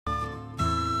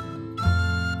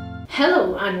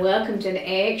Hello and welcome to an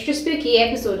extra spooky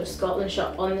episode of Scotland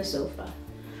Shop on the Sofa.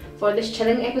 For this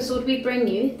chilling episode we bring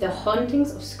you the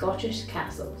hauntings of Scottish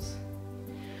castles.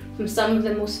 From some of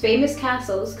the most famous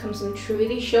castles come some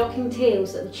truly shocking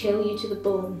tales that will chill you to the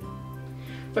bone.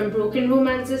 From broken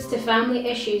romances to family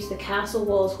issues, the castle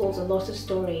walls hold a lot of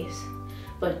stories.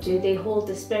 But do they hold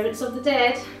the spirits of the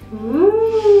dead?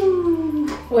 Ooh.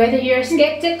 Whether you're a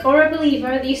sceptic or a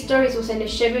believer, these stories will send a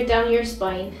shiver down your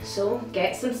spine. So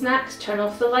get some snacks, turn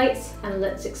off the lights, and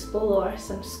let's explore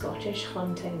some Scottish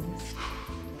hauntings.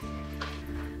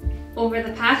 Over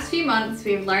the past few months,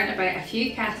 we've learnt about a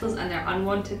few castles and their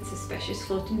unwanted, suspicious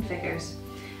floating figures.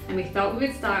 And we thought we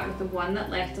would start with the one that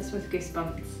left us with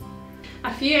goosebumps.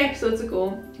 A few episodes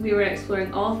ago, we were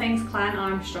exploring all things Clan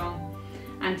Armstrong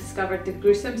and discovered the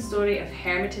gruesome story of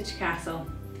Hermitage Castle.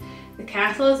 The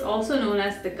castle is also known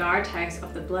as the guardhouse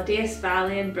of the bloodiest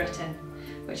valley in Britain,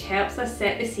 which helps us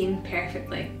set the scene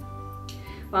perfectly.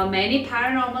 While many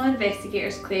paranormal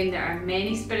investigators claim there are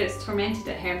many spirits tormented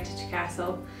at Hermitage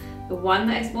Castle, the one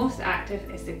that is most active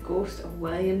is the ghost of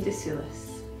William de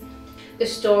Soulis. The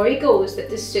story goes that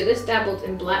de Soulis dabbled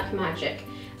in black magic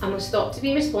and was thought to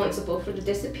be responsible for the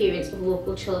disappearance of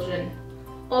local children.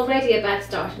 Already a bad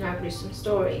start in our gruesome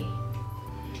story.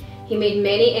 He made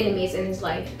many enemies in his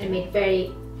life and made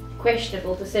very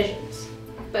questionable decisions,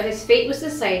 but his fate was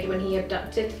decided when he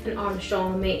abducted an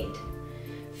Armstrong maid.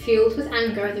 Fueled with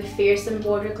anger, the fearsome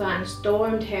border clan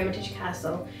stormed Hermitage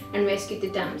Castle and rescued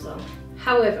the damsel.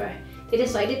 However, they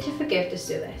decided to forgive de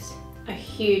Soulis, a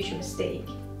huge mistake.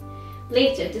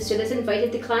 Later, de Soulis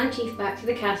invited the clan chief back to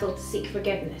the castle to seek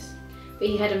forgiveness, but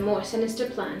he had a more sinister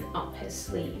plan up his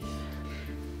sleeve.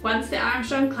 Once the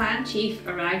Armstrong clan chief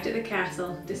arrived at the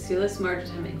castle, de Soulis murdered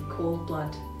him in cold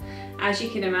blood. As you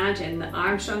can imagine, the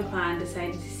Armstrong clan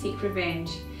decided to seek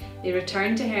revenge. They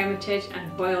returned to Hermitage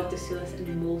and boiled de Soulis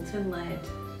in molten lead.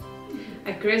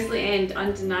 A grisly end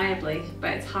undeniably,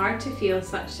 but it's hard to feel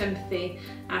such sympathy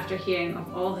after hearing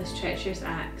of all his treacherous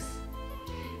acts.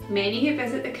 Many who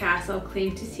visit the castle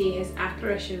claim to see his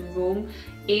apparition roam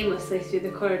aimlessly through the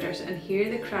corridors and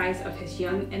hear the cries of his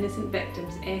young innocent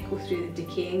victims echo through the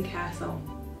decaying castle.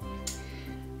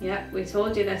 Yep, we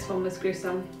told you this one was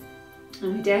gruesome,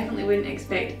 and we definitely wouldn't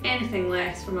expect anything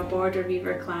less from a border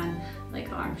weaver clan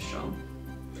like Armstrong.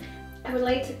 I would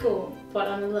like to go, but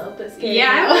I'm a little bit scared.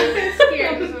 Yeah, now. I'm a bit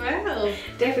scared as well.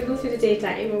 Definitely go through the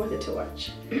daytime with a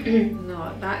torch.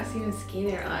 No, that seems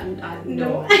scarier.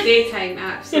 No. Daytime,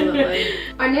 absolutely.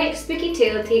 Our next spooky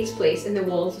tale takes place in the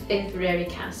walls of Queensferry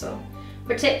Castle,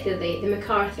 particularly the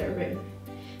MacArthur Room.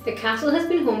 The castle has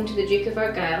been home to the Duke of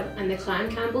Argyll and the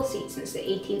Clan Campbell seat since the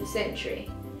 18th century.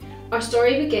 Our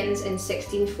story begins in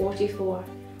 1644,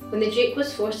 when the Duke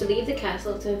was forced to leave the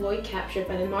castle to avoid capture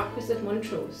by the Marquis of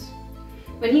Montrose.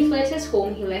 When he fled his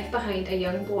home, he left behind a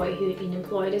young boy who had been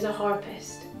employed as a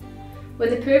harpist. When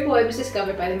the poor boy was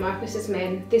discovered by the Marquis's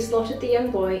men, they slaughtered the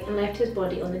young boy and left his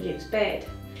body on the Duke's bed.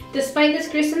 Despite this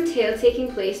gruesome tale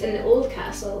taking place in the old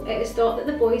castle, it is thought that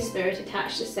the boy's spirit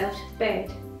attached itself to the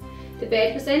bed. The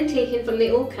bed was then taken from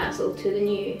the old castle to the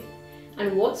new.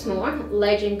 And what's more,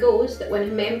 legend goes that when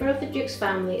a member of the Duke's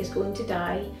family is going to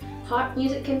die, harp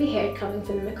music can be heard coming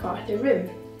from the MacArthur Room,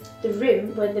 the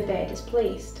room where the bed is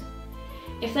placed.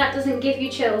 If that doesn't give you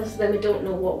chills, then we don't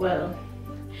know what will.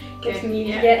 Gives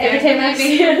me every time I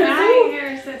see it.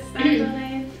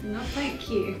 No, thank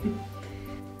you.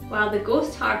 While the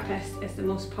ghost harpist is the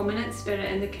most prominent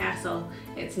spirit in the castle,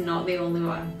 it's not the only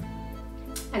one.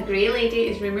 A grey lady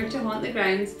is rumoured to haunt the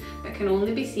grounds, but can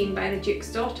only be seen by the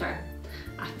Duke's daughter.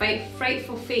 A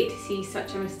frightful fate to see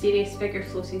such a mysterious figure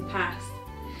floating past.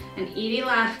 An eerie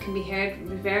laugh can be heard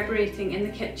reverberating in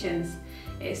the kitchens.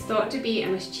 It is thought to be a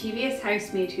mischievous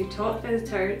housemaid who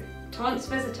taunts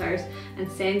visitors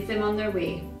and sends them on their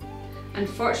way.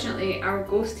 Unfortunately, our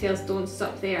ghost tales don't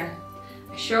stop there.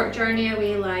 A short journey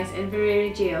away lies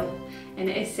Inverary Jail, and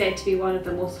it is said to be one of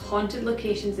the most haunted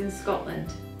locations in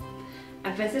Scotland.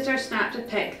 A visitor snapped a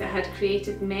pic that had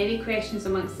created many questions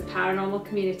amongst the paranormal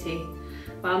community.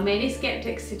 While many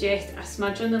skeptics suggest a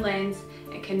smudge on the lens,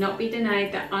 it cannot be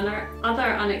denied that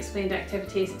other unexplained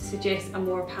activities suggest a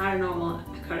more paranormal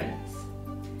occurrence.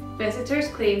 Visitors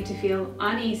claim to feel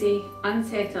uneasy,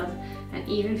 unsettled, and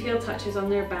even feel touches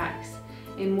on their backs.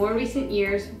 In more recent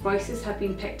years, voices have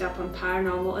been picked up on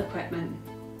paranormal equipment.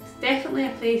 It's definitely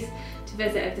a place to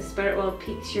visit if the spirit world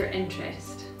piques your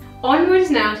interest.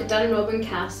 Onwards now to Dunrobin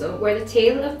Castle, where the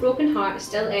tale of broken hearts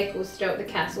still echoes throughout the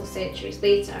castle centuries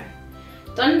later.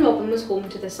 Dunrobin was home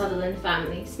to the Sutherland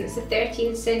family since the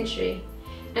 13th century,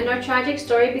 and our tragic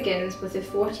story begins with the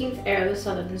 14th Earl of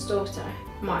Sutherland's daughter,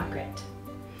 Margaret.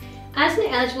 As an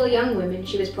eligible young woman,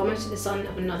 she was promised to the son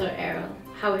of another earl.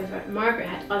 However, Margaret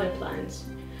had other plans.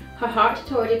 Her heart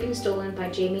had already been stolen by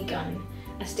Jamie Gunn,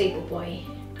 a stable boy,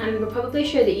 and we're probably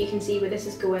sure that you can see where this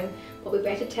is going, but we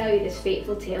better tell you this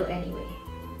fateful tale anyway.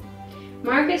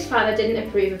 Margaret's father didn't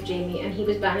approve of Jamie and he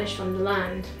was banished from the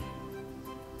land.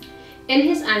 In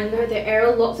his anger, the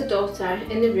Earl locked the daughter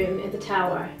in the room in the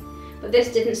tower, but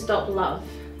this didn't stop love.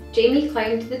 Jamie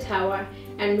climbed to the tower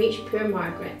and reached poor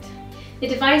Margaret. They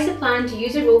devised a plan to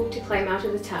use a rope to climb out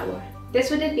of the tower. This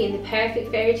would have been the perfect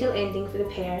fairy tale ending for the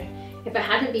pair if it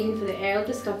hadn't been for the Earl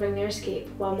discovering their escape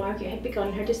while Margaret had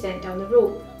begun her descent down the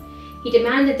rope. He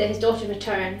demanded that his daughter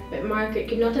return, but Margaret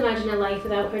could not imagine a life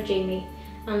without her Jamie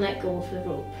and let go of the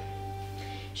rope.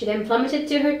 She then plummeted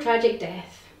to her tragic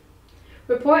death.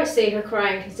 Reports say her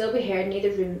crying can still be heard near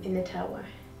the room in the tower.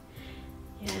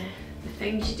 Yeah. The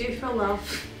things you do for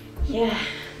love. Yeah,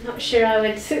 not sure I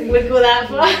would go that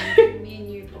far. Me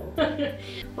and you both.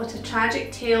 What a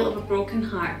tragic tale of a broken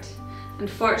heart.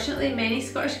 Unfortunately, many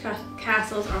Scottish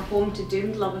castles are home to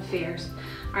doomed love affairs.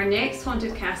 Our next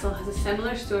haunted castle has a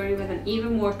similar story with an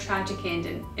even more tragic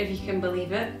ending, if you can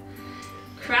believe it.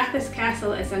 Hermitage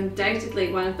Castle is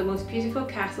undoubtedly one of the most beautiful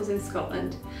castles in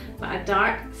Scotland, but a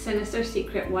dark, sinister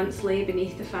secret once lay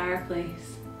beneath the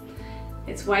fireplace.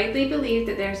 It's widely believed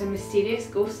that there's a mysterious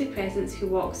ghostly presence who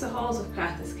walks the halls of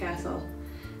Hermitage Castle,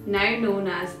 now known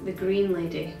as the Green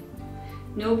Lady.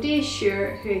 Nobody is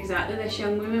sure who exactly this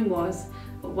young woman was,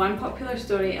 but one popular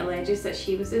story alleges that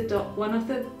she was one of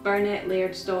the Burnett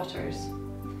Laird's daughters.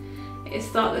 It is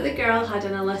thought that the girl had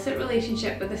an illicit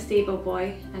relationship with a stable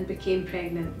boy and became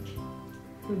pregnant.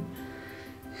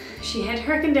 She hid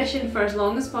her condition for as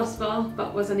long as possible,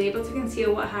 but was unable to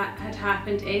conceal what had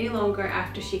happened any longer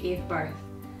after she gave birth.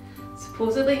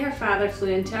 Supposedly her father flew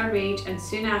into a rage, and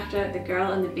soon after the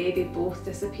girl and the baby both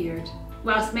disappeared.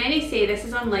 Whilst many say this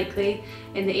is unlikely,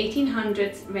 in the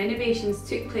 1800s renovations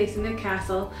took place in the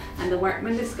castle and the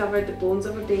workmen discovered the bones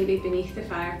of a baby beneath the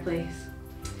fireplace.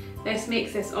 This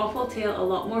makes this awful tale a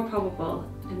lot more probable,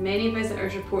 and many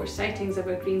visitors report sightings of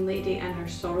a Green Lady and her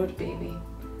sorrowed baby.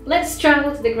 Let's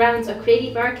travel to the grounds of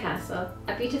Craigiebar Castle,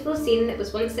 a beautiful scene that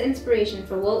was once the inspiration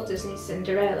for Walt Disney's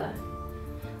Cinderella.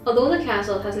 Although the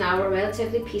castle has now a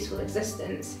relatively peaceful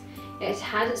existence, it has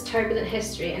had its turbulent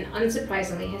history and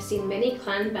unsurprisingly has seen many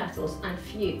clan battles and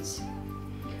feuds.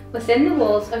 Within the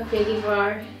walls of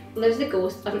Craigiebar lives the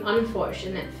ghost of an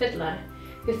unfortunate fiddler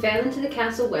who fell into the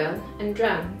castle well and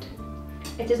drowned.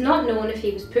 It is not known if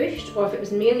he was pushed or if it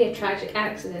was merely a tragic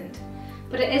accident,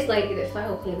 but it is likely that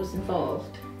foul play was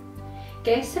involved.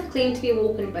 Guests have claimed to be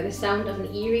awoken by the sound of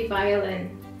an eerie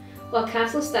violin. While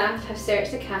castle staff have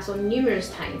searched the castle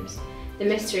numerous times, the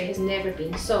mystery has never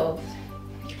been solved.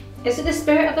 Is it the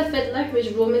spirit of a fiddler who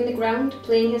is roaming the ground,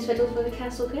 playing his fiddle for the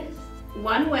castle guests?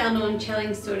 One well-known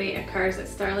chilling story occurs at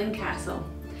Stirling Castle.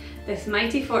 This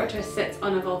mighty fortress sits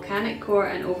on a volcanic core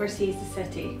and oversees the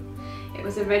city. It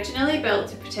was originally built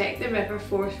to protect the river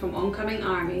Forth from oncoming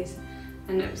armies,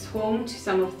 and it was home to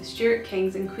some of the Stuart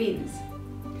kings and queens.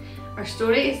 Our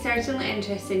story is certainly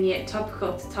interesting yet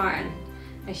topical to Tartan.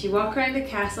 As you walk around the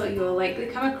castle, you will likely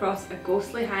come across a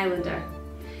ghostly Highlander.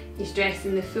 He's dressed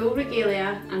in the full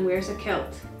regalia and wears a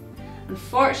kilt.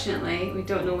 Unfortunately, we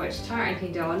don't know which tartan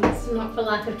he dons. Not for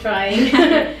lack of trying.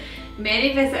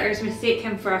 Many visitors mistake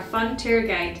him for a fun tour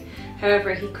guide.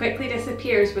 However, he quickly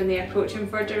disappears when they approach him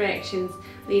for directions,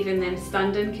 leaving them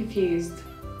stunned and confused.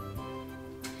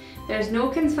 There is no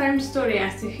confirmed story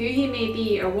as to who he may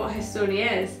be or what his story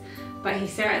is, but he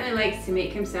certainly likes to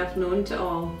make himself known to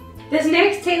all. This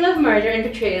next tale of murder and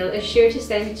betrayal is sure to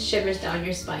send shivers down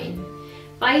your spine.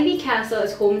 Bivey Castle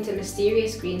is home to a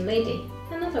mysterious Green Lady.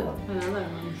 Another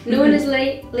one. Known as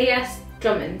Lilias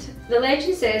Drummond. The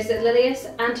legend says that Lilias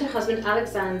and her husband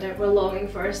Alexander were longing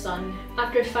for a son.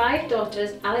 After 5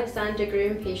 daughters, Alexander grew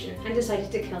impatient and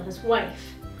decided to kill his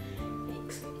wife.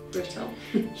 Brutal.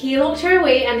 He locked her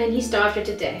away and then he starved her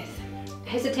to death.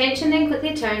 His attention then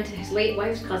quickly turned to his late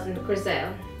wife's cousin,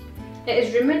 Grizel. It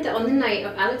is rumoured that on the night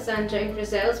of Alexander and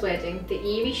Grizel's wedding, the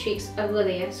eerie shrieks of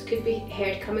Lilias could be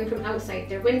heard coming from outside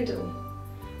their window.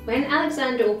 When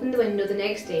Alexander opened the window the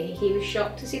next day, he was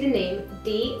shocked to see the name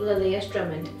D. Lilias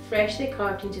Drummond freshly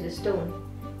carved into the stone.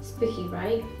 Spooky,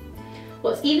 right?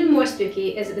 What's even more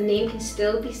spooky is that the name can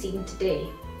still be seen today.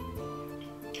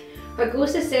 Her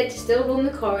ghost is said to still roam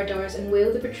the corridors and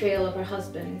wail the betrayal of her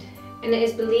husband, and it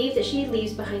is believed that she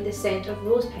leaves behind the scent of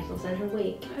rose petals in her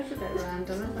wake. That's a bit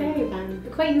random, isn't it? Very random,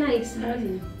 but quite nice.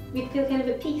 We feel kind of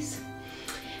at peace.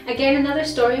 Again, another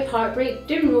story of heartbreak,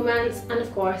 doom romance, and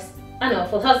of course, an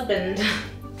awful husband.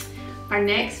 Our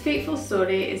next fateful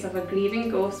story is of a grieving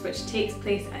ghost which takes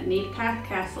place at Hermitage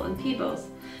Castle in Peebles,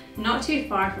 not too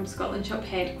far from ScotlandShop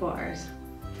headquarters.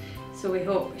 So we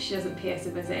hope she doesn't pay us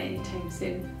a visit anytime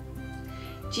soon.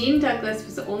 Jean Douglas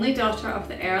was the only daughter of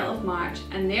the Earl of March,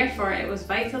 and therefore it was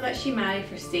vital that she marry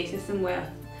for status and wealth.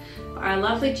 But our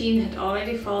lovely Jean had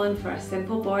already fallen for a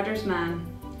simple Borders man.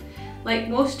 Like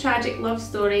most tragic love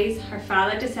stories, her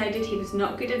father decided he was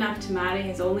not good enough to marry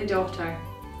his only daughter.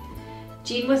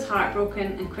 Jean was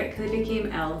heartbroken and quickly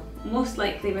became ill, most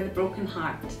likely with a broken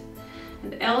heart.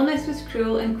 And the illness was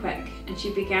cruel and quick, and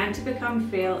she began to become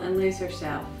frail and lose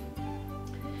herself.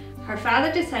 Her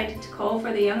father decided to call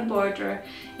for the young borderer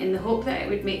in the hope that it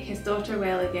would make his daughter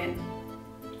well again.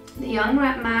 The young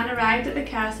man arrived at the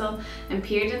castle and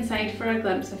peered inside for a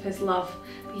glimpse of his love,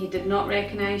 but he did not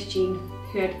recognise Jean,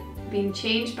 who had been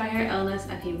changed by her illness,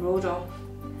 and he rode off.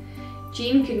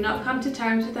 Jean could not come to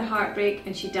terms with the heartbreak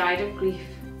and she died of grief.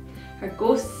 Her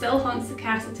ghost still haunts the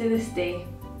castle to this day.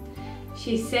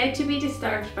 She is said to be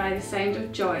disturbed by the sound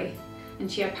of joy, and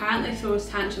she apparently throws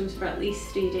tantrums for at least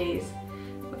 3 days,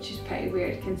 which is pretty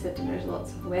weird considering there's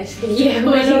lots of weddings. Yeah,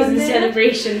 weddings and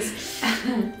celebrations.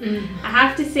 I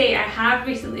have to say, I have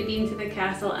recently been to the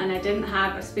castle and I didn't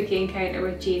have a spooky encounter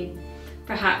with Jean.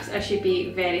 Perhaps I should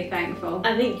be very thankful.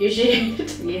 I think you should.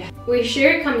 Yeah. We're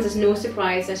sure it comes as no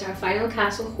surprise that our final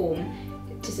castle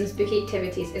home to some spooky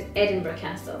activities is Edinburgh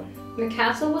Castle. The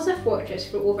castle was a fortress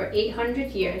for over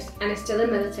 800 years and is still a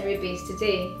military base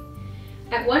today.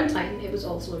 At one time it was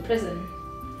also a prison.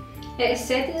 It is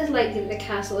said that it is likely that the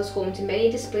castle is home to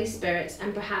many displaced spirits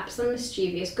and perhaps some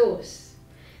mischievous ghosts.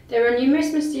 There are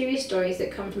numerous mysterious stories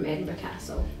that come from Edinburgh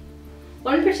Castle.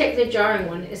 One particularly jarring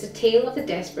one is the tale of the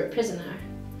desperate prisoner.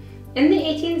 In the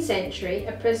 18th century,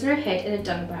 a prisoner hid in a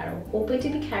dung barrel, hoping to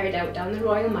be carried out down the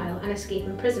Royal Mile and escape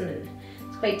imprisonment.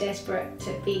 It's quite desperate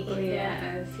to be. Oh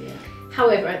yeah, it is, yeah.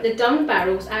 However, the dung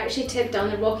barrel was actually tipped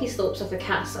down the rocky slopes of the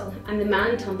castle and the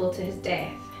man tumbled to his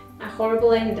death. A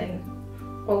horrible ending.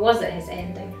 Or was it his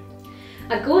ending?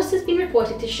 A ghost has been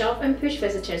reported to shove and push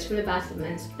visitors from the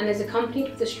battlements and is accompanied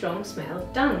with a strong smell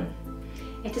of dung.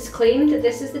 It is claimed that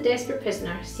this is the desperate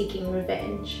prisoner seeking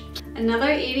revenge.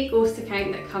 Another eerie ghost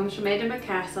account that comes from Edinburgh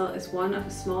Castle is one of a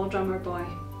small drummer boy.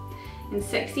 In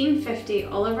 1650,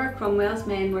 Oliver Cromwell's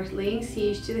men were laying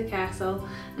siege to the castle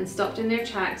and stopped in their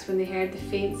tracks when they heard the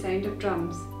faint sound of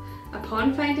drums.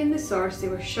 Upon finding the source, they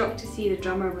were shocked to see the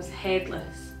drummer was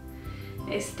headless.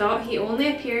 It is thought he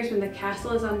only appears when the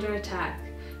castle is under attack,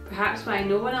 perhaps why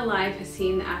no one alive has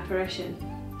seen the apparition.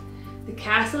 The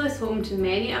castle is home to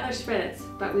many other spirits,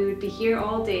 but we would be here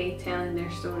all day telling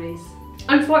their stories.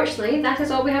 Unfortunately, that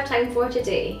is all we have time for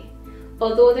today,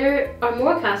 although there are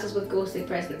more castles with ghostly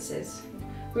presences.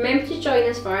 Remember to join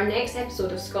us for our next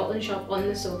episode of Scotland Shop on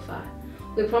the Sofa.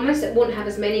 We promise it won't have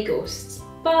as many ghosts,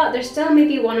 but there still may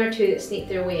be one or two that sneak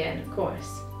their way in, of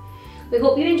course. We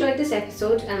hope you enjoyed this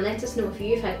episode and let us know if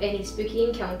you've had any spooky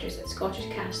encounters at Scottish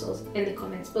castles in the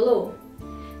comments below.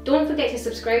 Don't forget to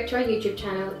subscribe to our YouTube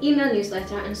channel, email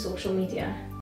newsletter and social media.